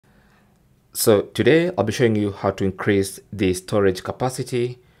So today I'll be showing you how to increase the storage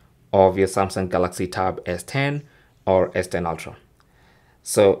capacity of your Samsung Galaxy Tab S10 or S10 Ultra.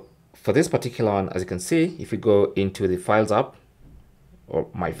 So for this particular one, as you can see, if you go into the Files app or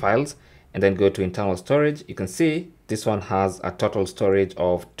My Files and then go to internal storage, you can see this one has a total storage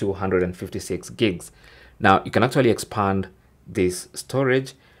of 256 gigs. Now you can actually expand this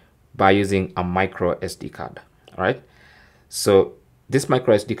storage by using a micro SD card. All right. So this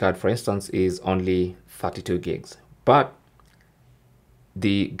micro SD card, for instance, is only 32 gigs, but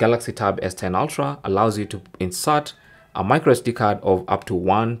the Galaxy Tab S10 Ultra allows you to insert a micro SD card of up to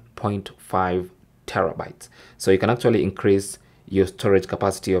 1.5 terabytes. So you can actually increase your storage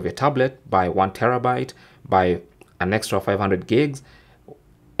capacity of your tablet by 1 terabyte, by an extra 500 gigs,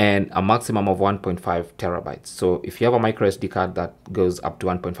 and a maximum of 1.5 terabytes. So if you have a micro SD card that goes up to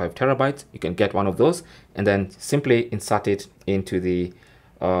 1.5 terabytes, you can get one of those and then simply insert it into the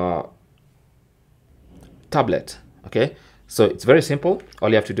tablet. Okay, so it's very simple. All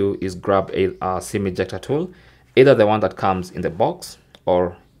you have to do is grab a SIM ejector tool, either the one that comes in the box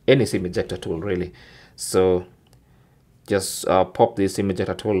or any SIM ejector tool really. So just pop the SIM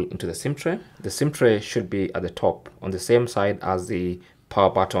ejector tool into the SIM tray. The SIM tray should be at the top on the same side as the power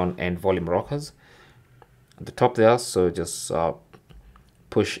button and volume rockers at the top there. So just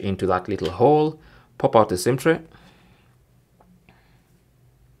push into that little hole, pop out the SIM tray,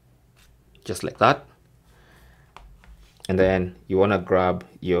 just like that. And then you want to grab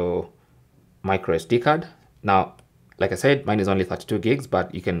your micro SD card. Now, like I said, mine is only 32 gigs,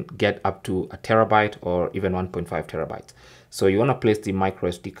 but you can get up to a terabyte or even 1.5 terabytes. So you want to place the micro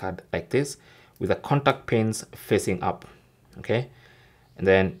SD card like this with the contact pins facing up. Okay. And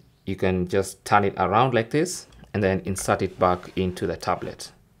then you can just turn it around like this and then insert it back into the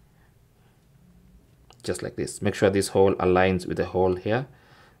tablet. Just like this. Make sure this hole aligns with the hole here.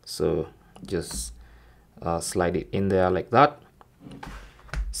 So just slide it in there like that.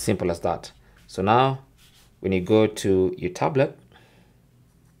 Simple as that. So now when you go to your tablet,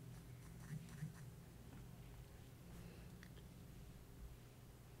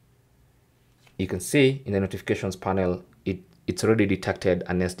 you can see in the notifications panel, it's already detected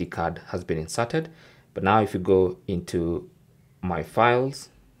an SD card has been inserted. But now if you go into My Files,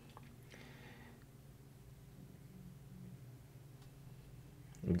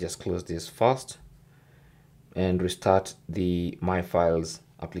 just close this first and restart the My Files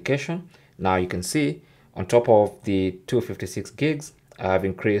application. Now you can see on top of the 256 gigs, I have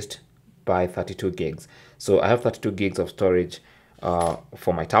increased by 32 gigs. So I have 32 gigs of storage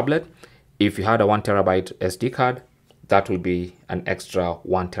for my tablet. If you had a 1 terabyte SD card, that will be an extra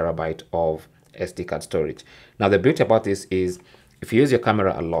 1 terabyte of SD card storage. Now the beauty about this is if you use your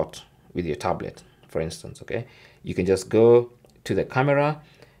camera a lot with your tablet, for instance, okay, you can just go to the camera.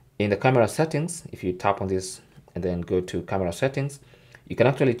 In the camera settings, if you tap on this and then go to camera settings, you can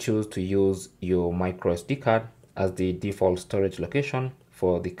actually choose to use your micro SD card as the default storage location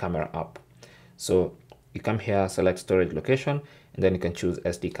for the camera app. So you come here, select storage location, and then you can choose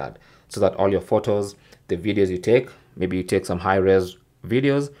SD card so that all your photos, the videos you take, maybe you take some high-res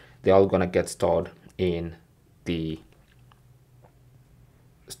videos, they're all gonna get stored in the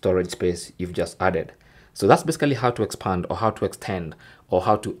storage space you've just added. So that's basically how to expand or how to extend or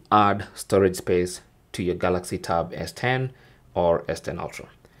how to add storage space to your Galaxy Tab S10 or S10 Ultra.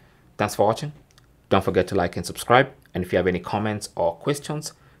 Thanks for watching. Don't forget to like and subscribe. And if you have any comments or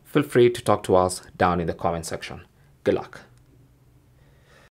questions, feel free to talk to us down in the comment section. Good luck.